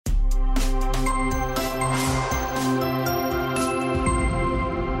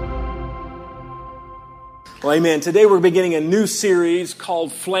Well, amen. Today we're beginning a new series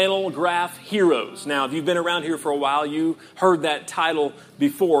called Flannel Graph Heroes. Now, if you've been around here for a while, you heard that title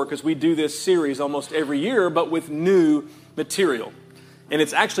before because we do this series almost every year, but with new material. And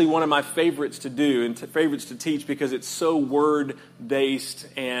it's actually one of my favorites to do and favorites to teach because it's so word-based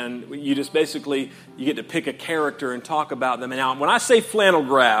and you just basically, you get to pick a character and talk about them. And now, when I say flannel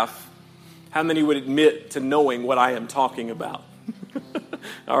graph, how many would admit to knowing what I am talking about?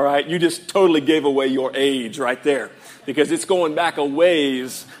 All right, you just totally gave away your age right there because it's going back a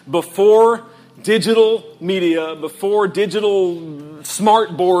ways before digital media, before digital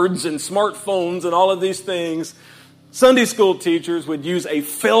smart boards and smartphones and all of these things. Sunday school teachers would use a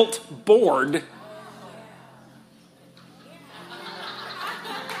felt board.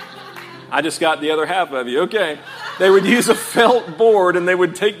 I just got the other half of you. Okay. They would use a felt board and they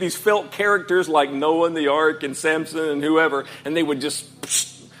would take these felt characters like Noah and the Ark and Samson and whoever, and they would just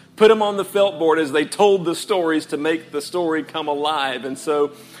put them on the felt board as they told the stories to make the story come alive. And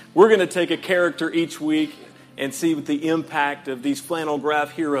so we're going to take a character each week and see what the impact of these flannel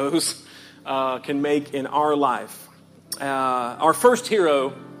graph heroes can make in our life. Our first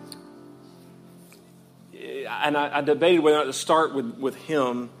hero, and I debated whether or not to start with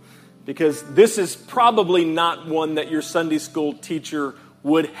him, because this is probably not one that your Sunday school teacher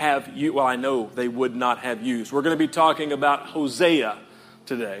would have used. Well, I know they would not have used. We're going to be talking about Hosea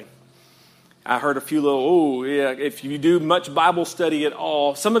today. I heard a few little, if you do much Bible study at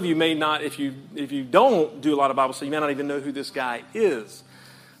all, some of you may not, if you don't do a lot of Bible study, you may not even know who this guy is.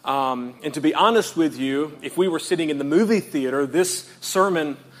 And to be honest with you, if we were sitting in the movie theater, this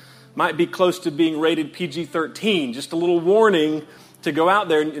sermon might be close to being rated PG-13. Just a little warning to go out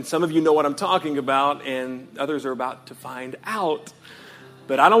there, and some of you know what I'm talking about, and others are about to find out.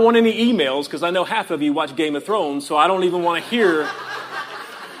 But I don't want any emails, because I know half of you watch Game of Thrones, so I don't even want to hear,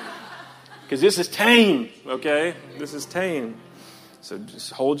 because this is tame, okay? This is tame. So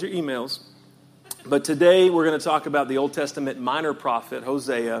just hold your emails. But today we're going to talk about the Old Testament minor prophet,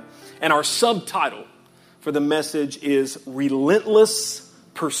 Hosea, and our subtitle for the message is Relentless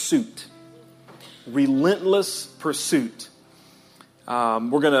Pursuit. Relentless Pursuit.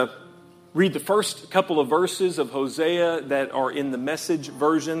 We're going to read the first couple of verses of Hosea that are in the Message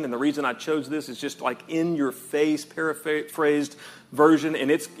version, and the reason I chose this is just like in your face, paraphrased version,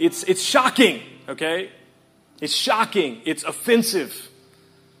 and it's shocking, okay? It's shocking. It's offensive.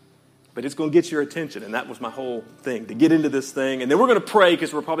 But it's going to get your attention, and that was my whole thing, to get into this thing. And then we're going to pray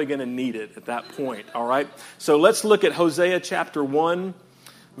because we're probably going to need it at that point, all right? So let's look at Hosea chapter 1,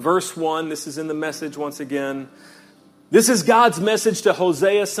 verse 1. This is in the Message once again. This is God's message to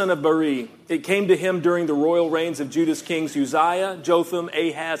Hosea, son of Beri. It came to him during the royal reigns of Judah's kings Uzziah, Jotham,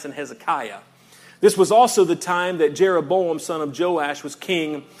 Ahaz, and Hezekiah. This was also the time that Jeroboam, son of Joash, was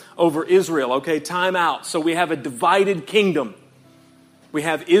king over Israel. Okay, time out. So we have a divided kingdom. We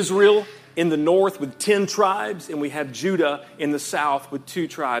have Israel in the north with 10 tribes, and we have Judah in the south with 2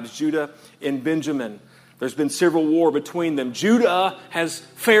 tribes, Judah and Benjamin. There's been civil war between them. Judah has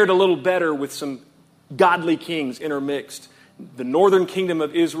fared a little better with some godly kings intermixed. The northern kingdom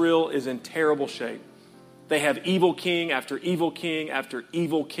of Israel is in terrible shape. They have evil king after evil king after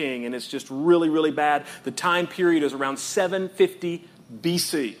evil king, and it's just really, really bad. The time period is around 750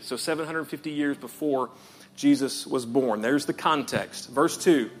 BC, so 750 years before Jesus was born. There's the context. Verse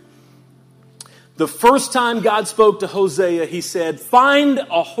 2. The first time God spoke to Hosea, he said, "Find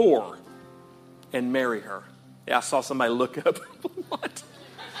a whore and marry her." Yeah, I saw somebody look up. What?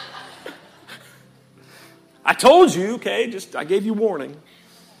 I told you, okay, I gave you warning.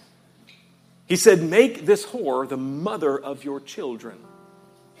 He said, "Make this whore the mother of your children."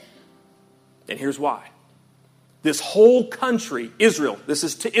 And here's why. This whole country, Israel, this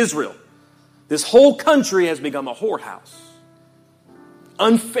is to Israel. This whole country has become a whorehouse.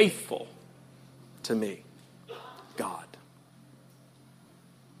 Unfaithful to me, God.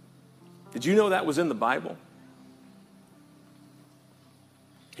 Did you know that was in the Bible?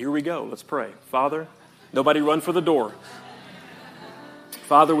 Here we go. Let's pray. Father, nobody run for the door.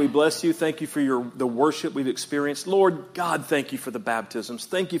 Father, we bless you. Thank you for the worship we've experienced. Lord God, thank you for the baptisms.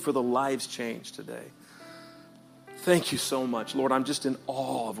 Thank you for the lives changed today. Thank you so much. Lord, I'm just in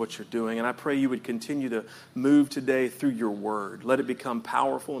awe of what you're doing, and I pray you would continue to move today through your word. Let it become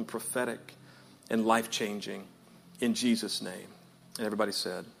powerful and prophetic and life-changing in Jesus' name. And everybody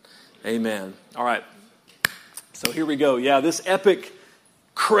said, amen. All right. So here we go. Yeah, this epic,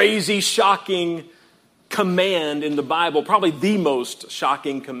 crazy, shocking command in the Bible, probably the most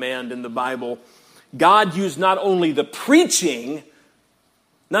shocking command in the Bible. God used not only the preaching,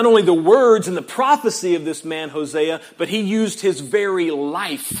 not only the words and the prophecy of this man Hosea, but he used his very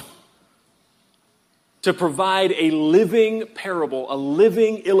life to provide a living parable, a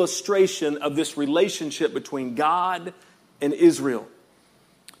living illustration of this relationship between God and Israel.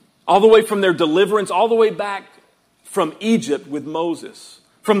 All the way from their deliverance, all the way back from Egypt with Moses,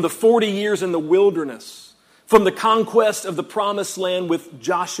 from the 40 years in the wilderness, from the conquest of the promised land with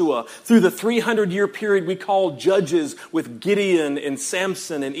Joshua, through the 300-year period we call Judges with Gideon and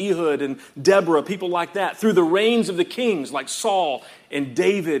Samson and Ehud and Deborah, people like that, through the reigns of the kings like Saul and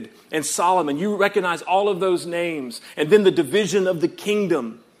David and Solomon. You recognize all of those names. And then the division of the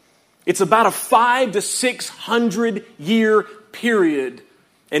kingdom. It's about a 500 to 600 year period.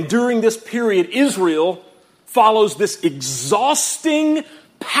 And during this period, Israel follows this exhausting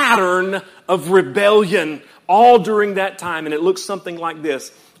pattern of rebellion all during that time. And it looks something like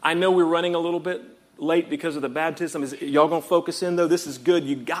this. I know we're running a little bit late because of the baptism. Is y'all going to focus in, though? This is good.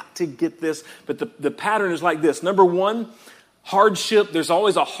 You got to get this. But the pattern is like this. Number one, hardship. There's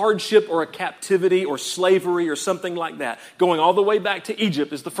always a hardship or a captivity or slavery or something like that. Going all the way back to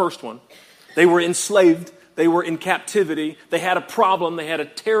Egypt is the first one. They were enslaved. They were in captivity. They had a problem. They had a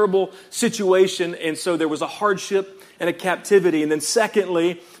terrible situation. And so there was a hardship and a captivity. And then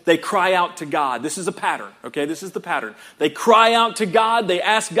secondly, they cry out to God. This is a pattern, okay? This is the pattern. They cry out to God. They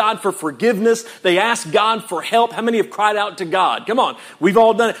ask God for forgiveness. They ask God for help. How many have cried out to God? Come on. We've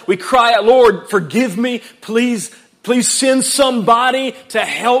all done it. We cry out, Lord, forgive me. Please send somebody to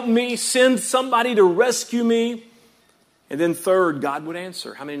help me. Send somebody to rescue me. And then third, God would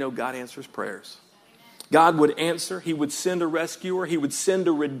answer. How many know God answers prayers? God would answer. He would send a rescuer. He would send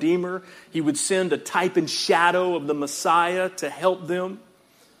a redeemer. He would send a type and shadow of the Messiah to help them.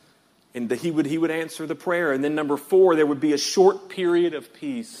 And he would answer the prayer. And then number four, there would be a short period of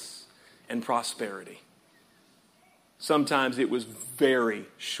peace and prosperity. Sometimes it was very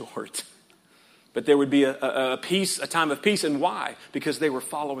short. But there would be a time of peace. And why? Because they were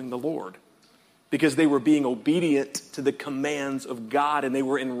following the Lord. Because they were being obedient to the commands of God and they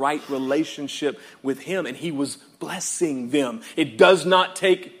were in right relationship with Him and He was blessing them. It does not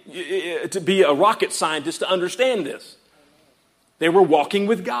take to be a rocket scientist to understand this. They were walking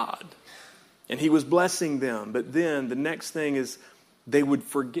with God and He was blessing them. But then the next thing is they would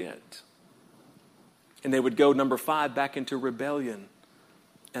forget. And they would go, number 5, back into rebellion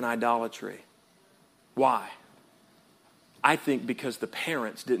and idolatry. Why? I think because the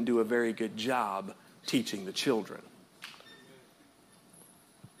parents didn't do a very good job teaching the children.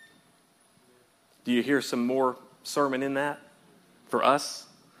 Do you hear some more sermon in that for us?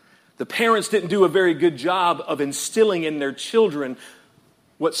 The parents didn't do a very good job of instilling in their children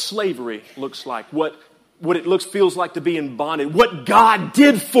what slavery looks like, what it feels like to be in bondage, what God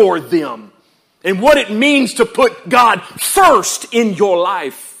did for them, and what it means to put God first in your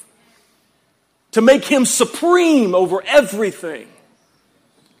life. To make Him supreme over everything.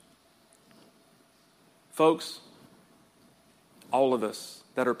 Folks, all of us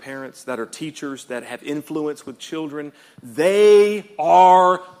that are parents, that are teachers, that have influence with children, they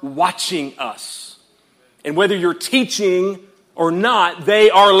are watching us. And whether you're teaching or not, they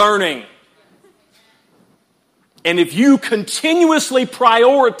are learning. And if you continuously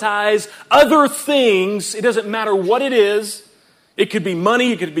prioritize other things, it doesn't matter what it is, it could be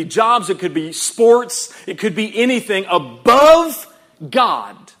money, it could be jobs, it could be sports, it could be anything above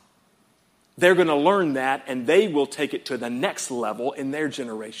God. They're going to learn that and they will take it to the next level in their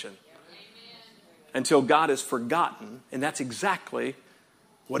generation. Until God is forgotten. And that's exactly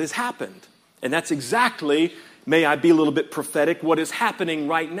what has happened. And that's exactly, may I be a little bit prophetic, what is happening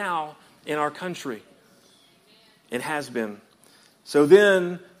right now in our country. It has been. So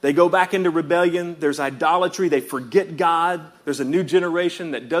then they go back into rebellion. There's idolatry. They forget God. There's a new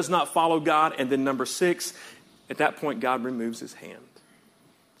generation that does not follow God. And then number 6, at that point, God removes His hand.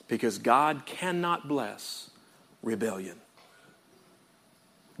 Because God cannot bless rebellion.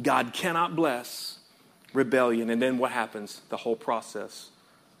 God cannot bless rebellion. And then what happens? The whole process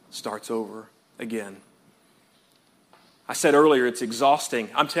starts over again. I said earlier it's exhausting.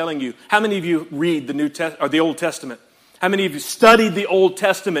 I'm telling you, how many of you read the Old Testament? How many of you studied the Old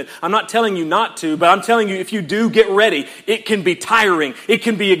Testament? I'm not telling you not to, but I'm telling you if you do, get ready. It can be tiring. It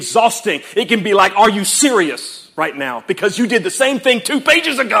can be exhausting. It can be like, are you serious right now? Because you did the same thing 2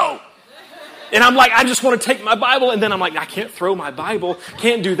 pages ago. And I'm like, I just want to take my Bible. And then I'm like, I can't throw my Bible.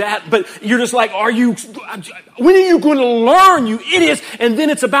 Can't do that. But you're just like, when are you going to learn, you idiots? And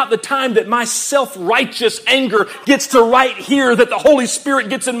then it's about the time that my self-righteous anger gets to right here, that the Holy Spirit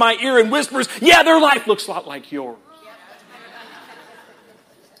gets in my ear and whispers, yeah, their life looks a lot like yours.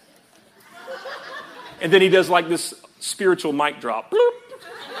 And then He does like this spiritual mic drop. Bloop.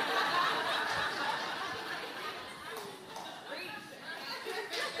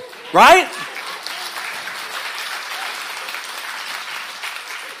 Right?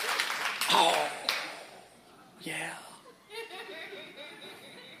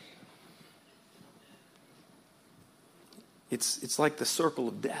 It's like the circle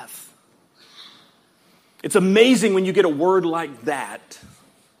of death. It's amazing when you get a word like that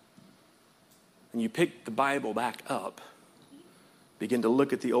and you pick the Bible back up, begin to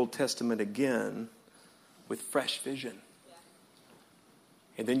look at the Old Testament again with fresh vision.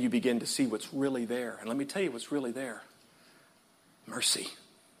 And then you begin to see what's really there. And let me tell you what's really there. Mercy,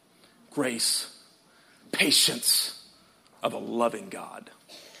 grace, patience of a loving God.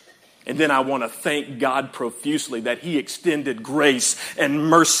 And then I want to thank God profusely that He extended grace and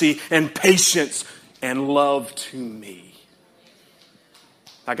mercy and patience and love to me.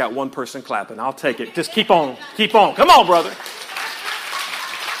 I got one person clapping. I'll take it. Just keep on. Keep on. Come on, brother.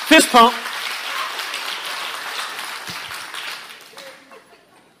 Fist pump.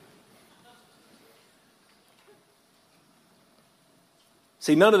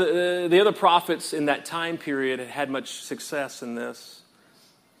 See, none of the other prophets in that time period had much success in this.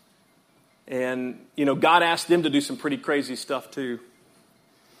 And, God asked them to do some pretty crazy stuff too.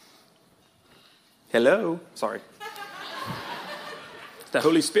 Hello? Sorry. It's the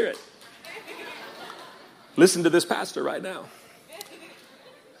Holy Spirit. Listen to this pastor right now.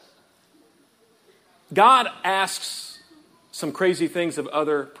 God asks some crazy things of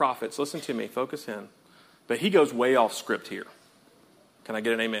other prophets. Listen to me. Focus in. But He goes way off script here. Can I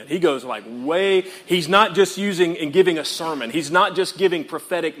get an amen? He goes he's not just using and giving a sermon. He's not just giving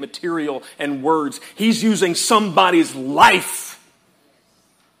prophetic material and words. He's using somebody's life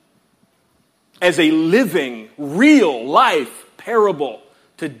as a living, real life parable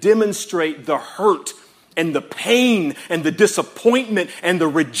to demonstrate the hurt and the pain and the disappointment and the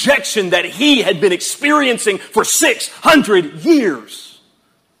rejection that he had been experiencing for 600 years.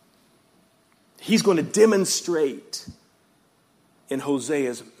 He's going to demonstrate in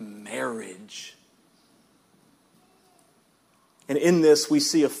Hosea's marriage. And in this, we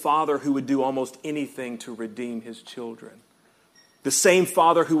see a father who would do almost anything to redeem his children. The same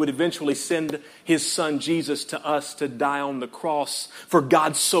Father who would eventually send His Son Jesus to us to die on the cross. For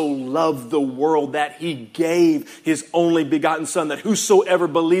God so loved the world that He gave His only begotten Son, that whosoever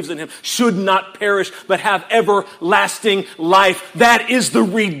believes in Him should not perish but have everlasting life. That is the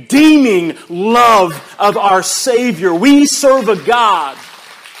redeeming love of our Savior. We serve a God.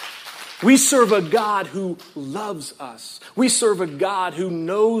 We serve a God who loves us. We serve a God who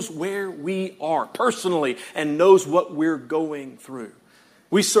knows where we are personally and knows what we're going through.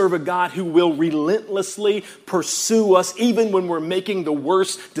 We serve a God who will relentlessly pursue us even when we're making the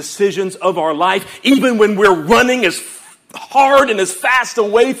worst decisions of our life, even when we're running as hard and as fast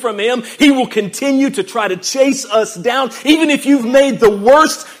away from Him. He will continue to try to chase us down, even if you've made the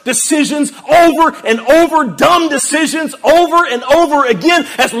worst decisions over and over, dumb decisions over and over again.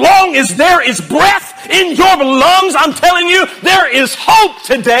 As long as there is breath in your lungs, I'm telling you, there is hope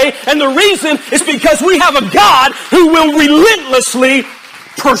today. And the reason is because we have a God who will relentlessly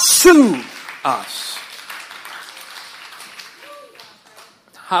pursue us.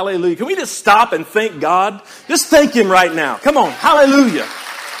 Hallelujah. Can we just stop and thank God? Just thank Him right now. Come on. Hallelujah.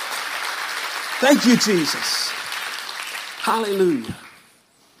 Thank you, Jesus. Hallelujah.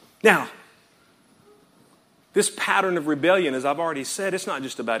 Now, this pattern of rebellion, as I've already said, it's not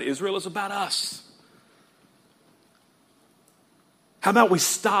just about Israel, it's about us. How about we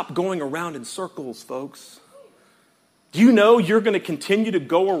stop going around in circles, folks? Do you know you're going to continue to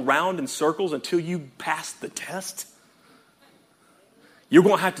go around in circles until you pass the test? You're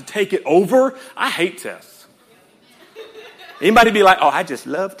going to have to take it over. I hate tests. Anybody be like, oh, I just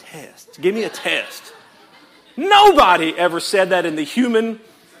love tests. Give me a test. Nobody ever said that in the human,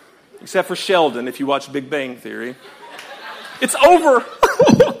 except for Sheldon, if you watch Big Bang Theory. It's over.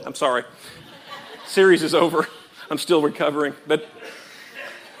 I'm sorry. Series is over. I'm still recovering. But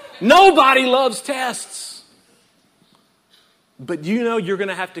nobody loves tests. But you know you're going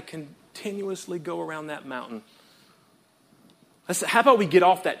to have to continuously go around that mountain. How about we get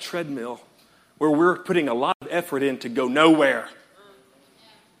off that treadmill where we're putting a lot of effort in to go nowhere?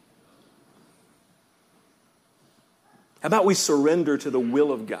 How about we surrender to the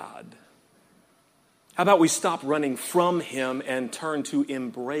will of God? How about we stop running from Him and turn to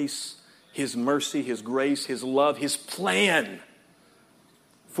embrace His mercy, His grace, His love, His plan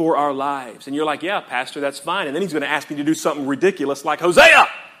for our lives? And you're like, yeah, Pastor, that's fine. And then He's going to ask me to do something ridiculous like Hosea.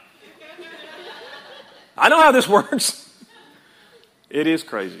 I know how this works. It is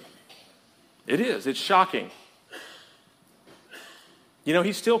crazy. It is. It's shocking. You know,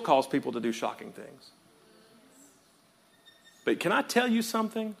 He still calls people to do shocking things. But can I tell you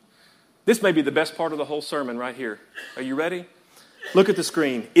something? This may be the best part of the whole sermon right here. Are you ready? Look at the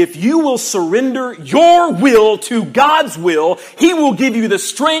screen. If you will surrender your will to God's will, He will give you the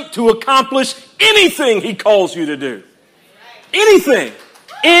strength to accomplish anything He calls you to do. Anything.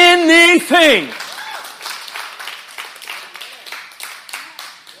 Anything.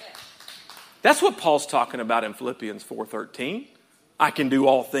 That's what Paul's talking about in Philippians 4:13. I can do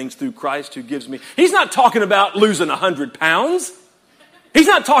all things through Christ who gives me. He's not talking about losing 100 pounds. He's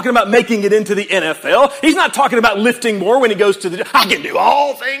not talking about making it into the NFL. He's not talking about lifting more when he goes to the, I can do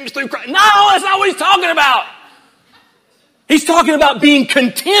all things through Christ. No, that's not what he's talking about. He's talking about being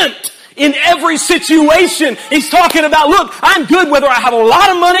content in every situation. He's talking about, look, I'm good whether I have a lot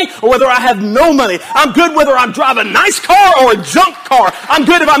of money or whether I have no money. I'm good whether I'm driving a nice car or a junk car. I'm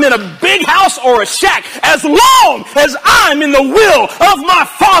good if I'm in a big house or a shack. As long as I'm in the will of my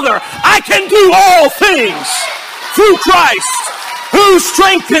Father, I can do all things through Christ who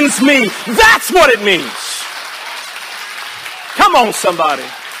strengthens me. That's what it means. Come on, somebody.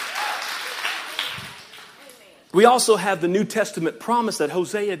 We also have the New Testament promise that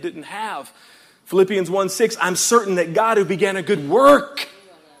Hosea didn't have. Philippians 1:6, I'm certain that God who began a good work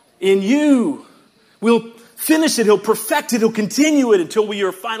in you will finish it. He'll perfect it. He'll continue it until we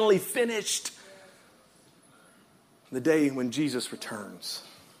are finally finished. The day when Jesus returns.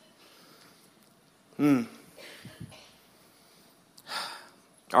 All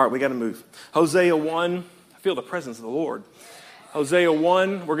right, we got to move. Hosea 1, I feel the presence of the Lord. Hosea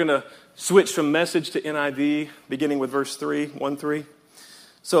 1, we're going to switch from Message to NIV, beginning with verse 3, 1-3.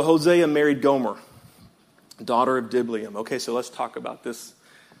 So Hosea married Gomer, daughter of Diblaim. Okay, so let's talk about this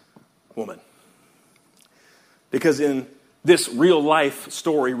woman. Because in this real life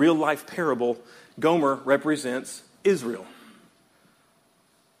story, real life parable, Gomer represents Israel.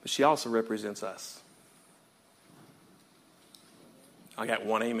 But she also represents us. I got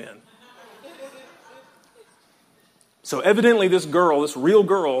one amen. So evidently this girl, this real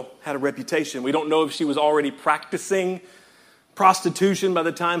girl, had a reputation. We don't know if she was already practicing prostitution by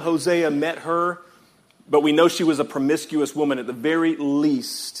the time Hosea met her, but we know she was a promiscuous woman at the very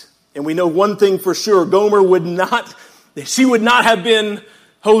least. And we know one thing for sure, Gomer would not have been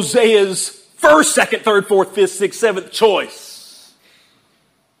Hosea's first, second, third, fourth, fifth, sixth, seventh choice.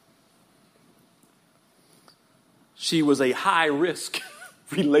 She was a high-risk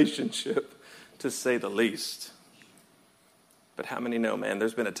relationship, to say the least. But how many know, man,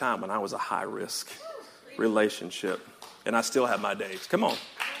 there's been a time when I was a high-risk relationship, and I still have my days. Come on.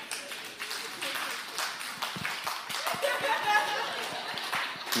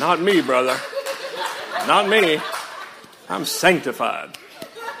 Not me, brother. Not me. I'm sanctified.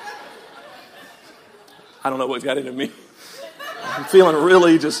 I don't know what's got into me. I'm feeling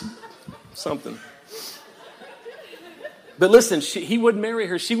really just something. But listen, he would marry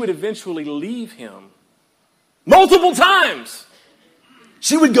her. She would eventually leave him. Multiple times.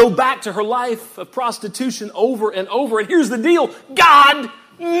 She would go back to her life of prostitution over and over. And here's the deal. God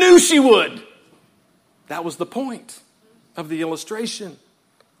knew she would. That was the point of the illustration.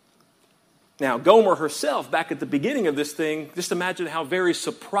 Now, Gomer herself, back at the beginning of this thing, just imagine how very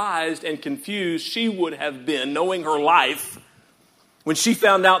surprised and confused she would have been, knowing her life, when she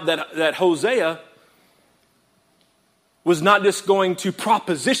found out that Hosea was not just going to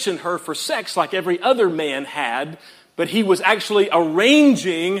proposition her for sex like every other man had, but he was actually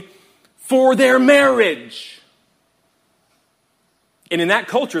arranging for their marriage. And in that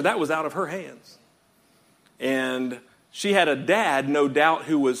culture, that was out of her hands. And she had a dad, no doubt,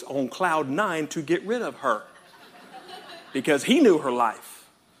 who was on cloud 9 to get rid of her. Because he knew her life.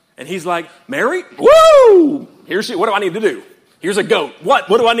 And he's like, Mary? Woo! What do I need to do? Here's a goat. What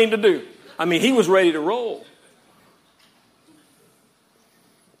do I need to do? I mean, he was ready to roll.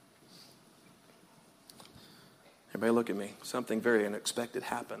 Everybody look at me. Something very unexpected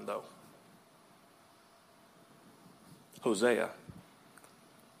happened, though. Hosea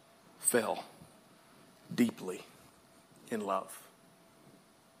fell deeply in love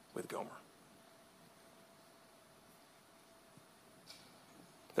with Gomer.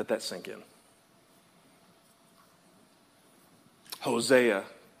 Let that sink in. Hosea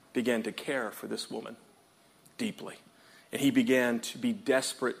began to care for this woman deeply. And he began to be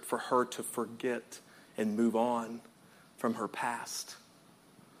desperate for her to forget and move on from her past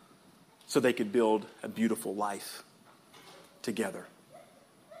so they could build a beautiful life together.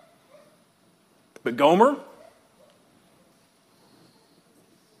 But Gomer,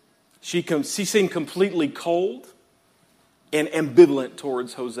 she seemed completely cold and ambivalent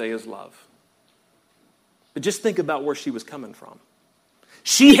towards Hosea's love. But just think about where she was coming from.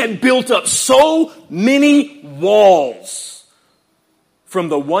 She had built up so many walls from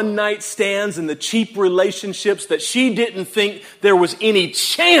the one-night stands and the cheap relationships that she didn't think there was any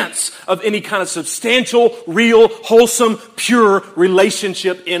chance of any kind of substantial, real, wholesome, pure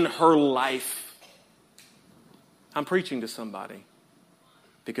relationship in her life. I'm preaching to somebody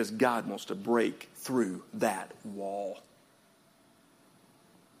because God wants to break through that wall.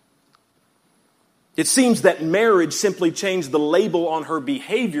 It seems that marriage simply changed the label on her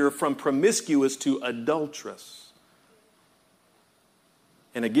behavior from promiscuous to adulterous.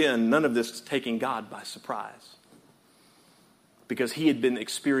 And again, none of this is taking God by surprise, because he had been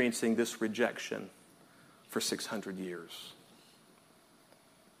experiencing this rejection for 600 years.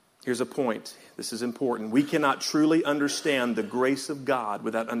 Here's a point. This is important. We cannot truly understand the grace of God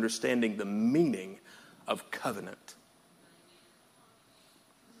without understanding the meaning of covenant.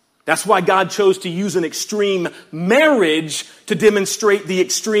 That's why God chose to use an extreme marriage to demonstrate the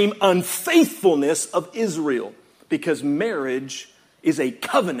extreme unfaithfulness of Israel. Because marriage is a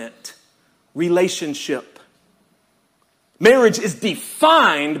covenant relationship. Marriage is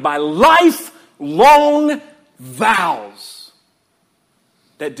defined by lifelong vows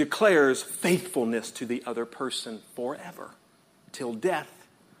that declares faithfulness to the other person forever, till death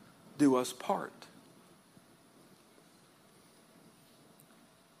do us part.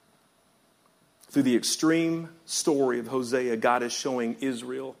 Through the extreme story of Hosea, God is showing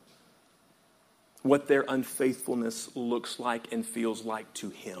Israel what their unfaithfulness looks like and feels like to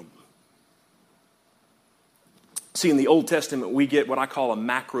him. See, in the Old Testament, we get what I call a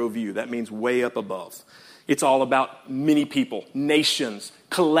macro view. That means way up above. It's all about many people, nations,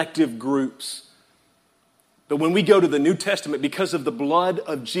 collective groups. But when we go to the New Testament, because of the blood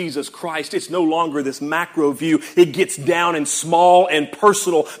of Jesus Christ, it's no longer this macro view. It gets down and small and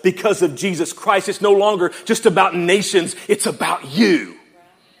personal because of Jesus Christ. It's no longer just about nations. It's about you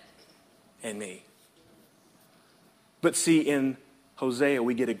and me. But see, in Hosea,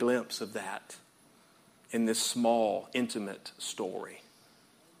 we get a glimpse of that in this small, intimate story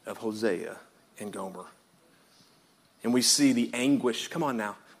of Hosea and Gomer. And we see the anguish. Come on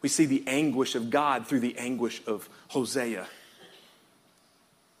now. We see the anguish of God through the anguish of Hosea.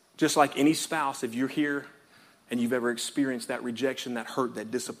 Just like any spouse, if you're here and you've ever experienced that rejection, that hurt, that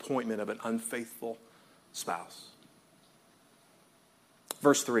disappointment of an unfaithful spouse.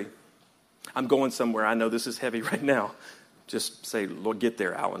 Verse 3. I'm going somewhere. I know this is heavy right now. Just say, Lord, get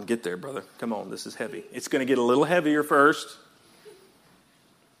there, Alan. Get there, brother. Come on, this is heavy. It's going to get a little heavier first.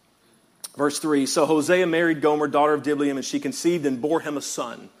 Verse 3, so Hosea married Gomer, daughter of Diblaim, and she conceived and bore him a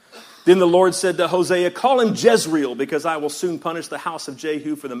son. Then the Lord said to Hosea, call him Jezreel, because I will soon punish the house of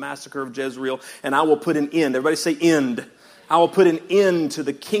Jehu for the massacre of Jezreel, and I will put an end. Everybody say end. I will put an end to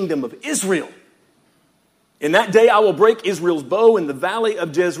the kingdom of Israel. In that day I will break Israel's bow in the valley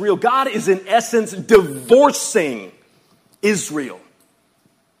of Jezreel. God is in essence divorcing Israel.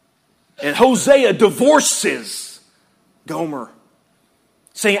 And Hosea divorces Gomer,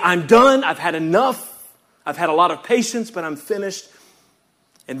 saying, I'm done, I've had enough, I've had a lot of patience, but I'm finished.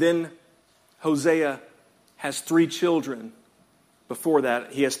 And then Hosea has 3 children. Before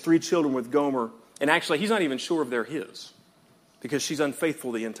that, he has 3 children with Gomer. And actually, he's not even sure if they're his, because she's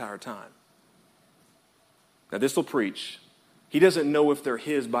unfaithful the entire time. Now, this will preach. He doesn't know if they're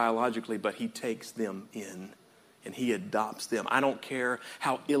his biologically, but he takes them in. And he adopts them. I don't care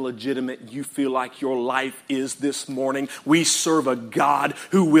how illegitimate you feel like your life is this morning. We serve a God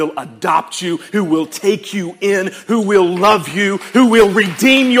who will adopt you, who will take you in, who will love you, who will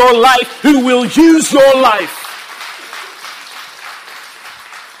redeem your life, who will use your life.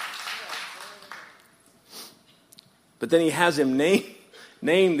 But then he has him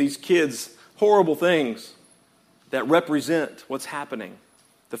name these kids horrible things that represent what's happening.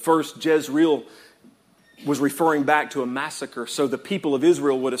 The first, Jezreel, was referring back to a massacre. So the people of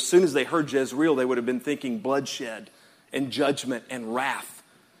Israel would, as soon as they heard Jezreel, they would have been thinking bloodshed and judgment and wrath.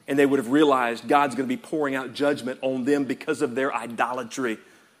 And they would have realized God's going to be pouring out judgment on them because of their idolatry.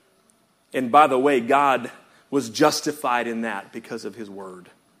 And by the way, God was justified in that because of his word.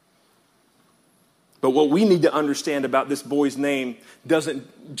 But what we need to understand about this boy's name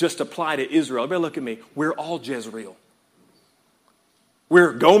doesn't just apply to Israel. Everybody look at me. We're all Jezreel.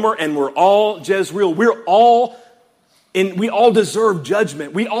 We're Gomer and we're all Jezreel. We all deserve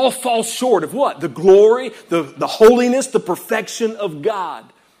judgment. We all fall short of what? The glory, the holiness, the perfection of God.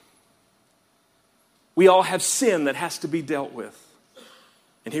 We all have sin that has to be dealt with.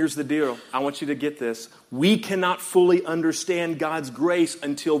 And here's the deal. I want you to get this. We cannot fully understand God's grace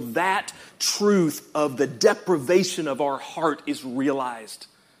until that truth of the deprivation of our heart is realized.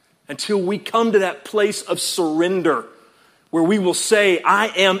 Until we come to that place of surrender, where we will say, I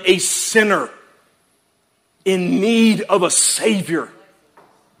am a sinner in need of a Savior.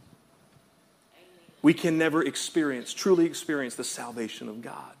 We can never truly experience the salvation of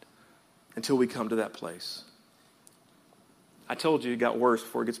God until we come to that place. I told you it got worse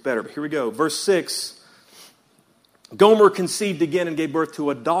before it gets better, but here we go. Verse 6, Gomer conceived again and gave birth to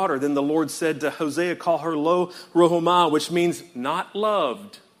a daughter. Then the Lord said to Hosea, call her Lo Ruhamah, which means not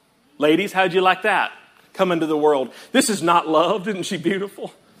loved. Ladies, how'd you like that? Come into the world. This is not loved. Isn't she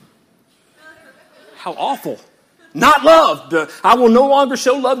beautiful? How awful. Not loved. I will no longer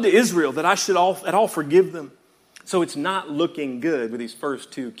show love to Israel, that I should at all forgive them. So it's not looking good with these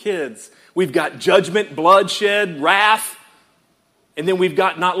first two kids. We've got judgment, bloodshed, wrath, and then we've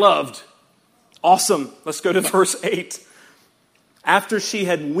got not loved. Awesome. Let's go to verse 8. After she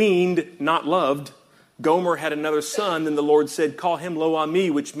had weaned, not loved, Gomer had another son. Then the Lord said, call him Lo-Ami,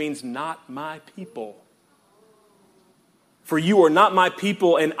 which means not my people. For you are not my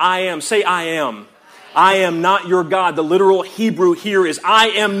people, and I am. Say, I am. I am not your God. The literal Hebrew here is, I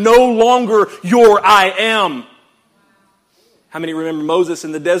am no longer your I am. How many remember Moses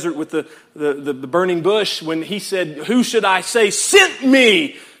in the desert with the burning bush when he said, who should I say sent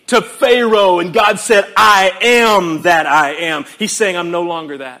me to Pharaoh? And God said, I am that I am. He's saying, I'm no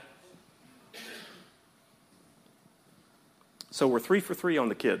longer that. So we're 3 for 3 on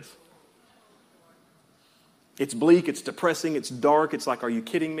the kids. It's bleak, it's depressing, it's dark. It's like, are you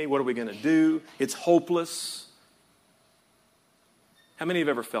kidding me? What are we going to do? It's hopeless. How many have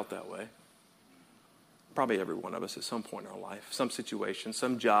ever felt that way? Probably every one of us at some point in our life. Some situation,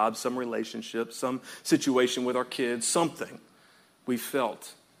 some job, some relationship, some situation with our kids, something. We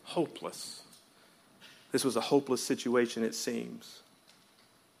felt hopeless. This was a hopeless situation, it seems.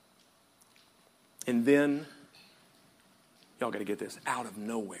 And then, y'all got to get this, out of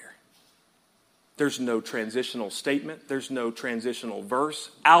nowhere. There's no transitional statement. There's no transitional verse.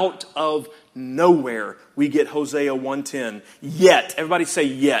 Out of nowhere, we get Hosea 1:10. Yet, everybody say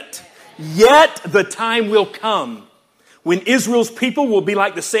yet. Yet the time will come when Israel's people will be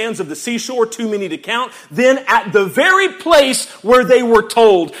like the sands of the seashore, too many to count. Then at the very place where they were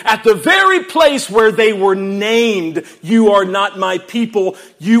told, at the very place where they were named, you are not my people,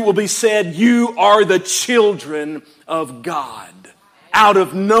 you will be said, you are the children of God. Out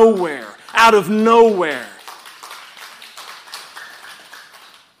of nowhere. Out of nowhere.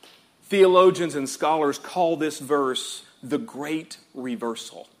 Theologians and scholars call this verse the great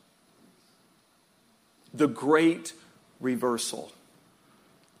reversal. The great reversal.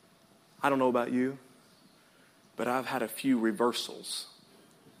 I don't know about you, but I've had a few reversals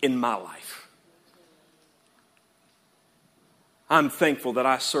in my life. I'm thankful that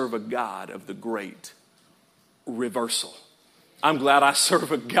I serve a God of the great reversal. I'm glad I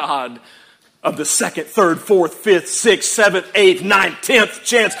serve a God of the second, third, fourth, fifth, sixth, seventh, eighth, ninth, 10th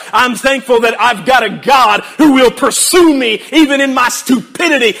chance. I'm thankful that I've got a God who will pursue me even in my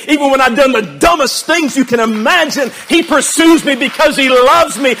stupidity. Even when I've done the dumbest things you can imagine, He pursues me because He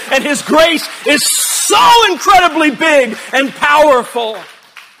loves me, and His grace is so incredibly big and powerful.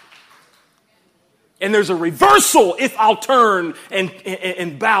 And there's a reversal if I'll turn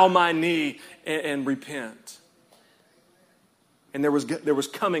and bow my knee and repent. And there was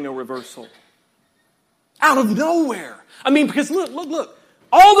coming a reversal. Out of nowhere. I mean, because look.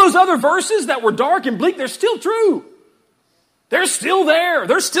 All those other verses that were dark and bleak, they're still true. They're still there.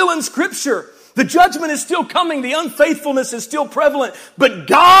 They're still in Scripture. The judgment is still coming. The unfaithfulness is still prevalent. But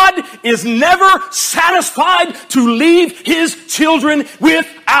God is never satisfied to leave His children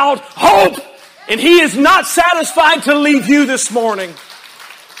without hope. And He is not satisfied to leave you this morning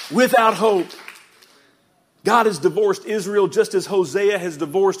without hope. God has divorced Israel just as Hosea has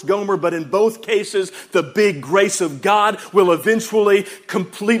divorced Gomer, but in both cases, the big grace of God will eventually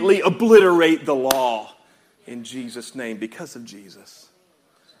completely obliterate the law in Jesus' name because of Jesus,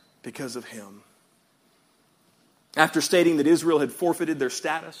 because of Him. After stating that Israel had forfeited their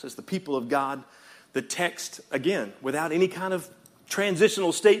status as the people of God, the text, again, without any kind of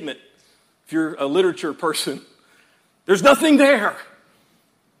transitional statement, if you're a literature person, there's nothing there.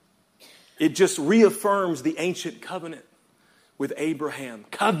 It just reaffirms the ancient covenant with Abraham.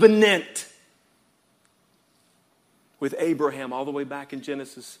 Covenant with Abraham all the way back in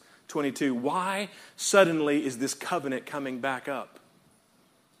Genesis 22. Why suddenly is this covenant coming back up?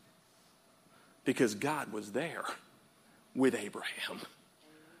 Because God was there with Abraham.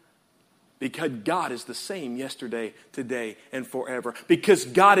 Because God is the same yesterday, today, and forever. Because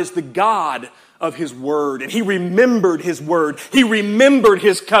God is the God of His Word. And He remembered His Word. He remembered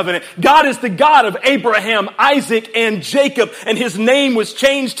His covenant. God is the God of Abraham, Isaac, and Jacob. And His name was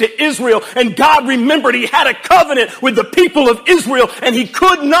changed to Israel. And God remembered He had a covenant with the people of Israel. And He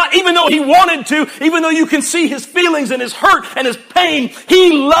could not, even though He wanted to, even though you can see His feelings and His hurt and His pain,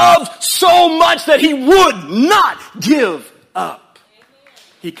 He loved so much that He would not give up.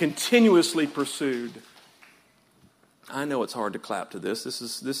 He continuously pursued. I know it's hard to clap to this. This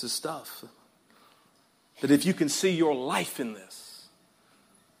is stuff. That if you can see your life in this,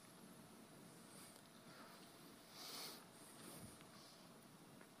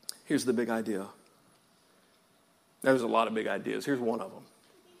 here's the big idea. There's a lot of big ideas. Here's one of them.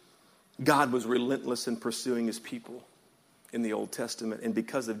 God was relentless in pursuing his people in the Old Testament, and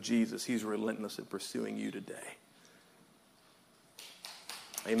because of Jesus, he's relentless in pursuing you today.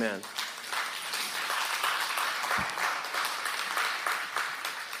 Amen.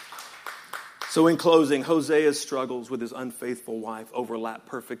 So in closing, Hosea's struggles with his unfaithful wife overlap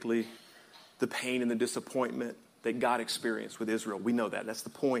perfectly the pain and the disappointment that God experienced with Israel. We know that. That's the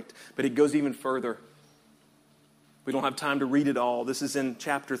point. But it goes even further. We don't have time to read it all. This is in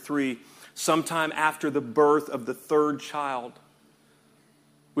chapter 3. Sometime after the birth of the third child,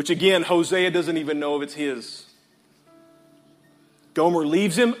 which again, Hosea doesn't even know if it's his. Gomer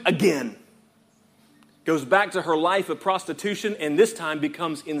leaves him again. Goes back to her life of prostitution, and this time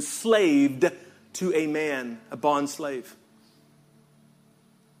becomes enslaved to a man, a bond slave.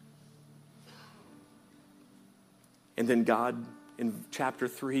 And then God, in chapter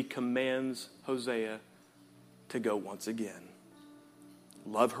 3, commands Hosea to go once again.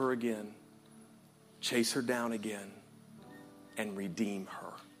 Love her again. Chase her down again. And redeem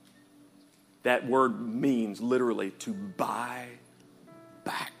her. That word means literally to buy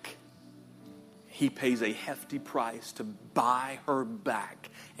back. He pays a hefty price to buy her back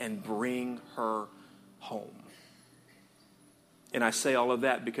and bring her home. And I say all of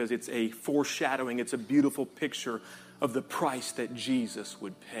that because it's a foreshadowing, it's a beautiful picture of the price that Jesus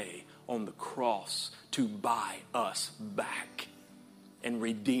would pay on the cross to buy us back and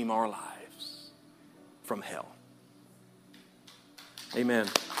redeem our lives from hell. Amen.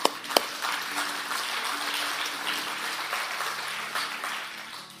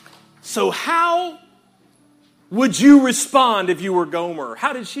 So how would you respond if you were Gomer?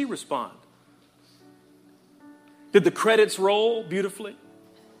 How did she respond? Did the credits roll beautifully?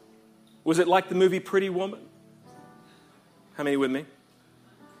 Was it like the movie Pretty Woman? How many with me?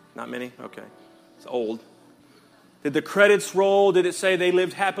 Not many? Okay. It's old. Did the credits roll? Did it say they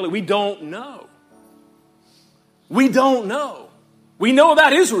lived happily? We don't know. We don't know. We know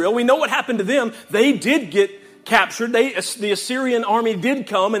about Israel. We know what happened to them. They did get captured. The Assyrian army did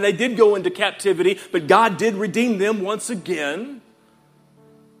come and they did go into captivity, but God did redeem them once again.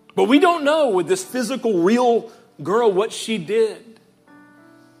 But we don't know with this physical, real girl what she did.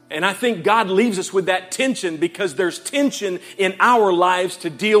 And I think God leaves us with that tension because there's tension in our lives to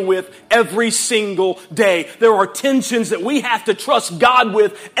deal with every single day. There are tensions that we have to trust God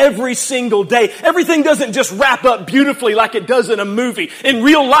with every single day. Everything doesn't just wrap up beautifully like it does in a movie. In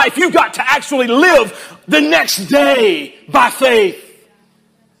real life, you've got to actually live the next day by faith.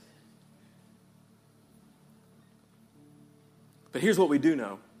 But here's what we do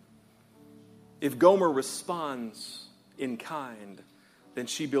know. If Gomer responds in kind, then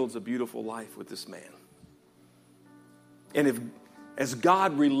she builds a beautiful life with this man. And as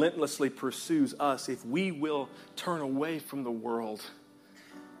God relentlessly pursues us, if we will turn away from the world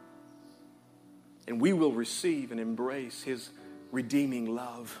and we will receive and embrace his redeeming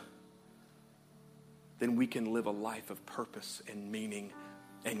love, then we can live a life of purpose and meaning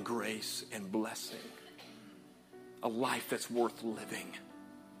and grace and blessing. A life that's worth living.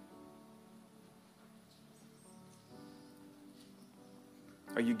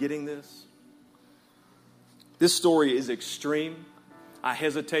 Are you getting this? This story is extreme. I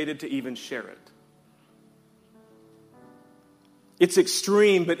hesitated to even share it. It's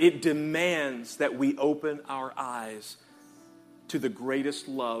extreme, but it demands that we open our eyes to the greatest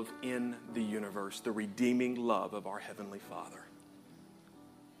love in the universe, the redeeming love of our Heavenly Father.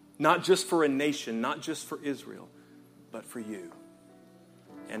 Not just for a nation, not just for Israel, but for you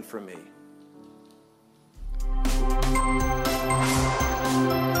and for me.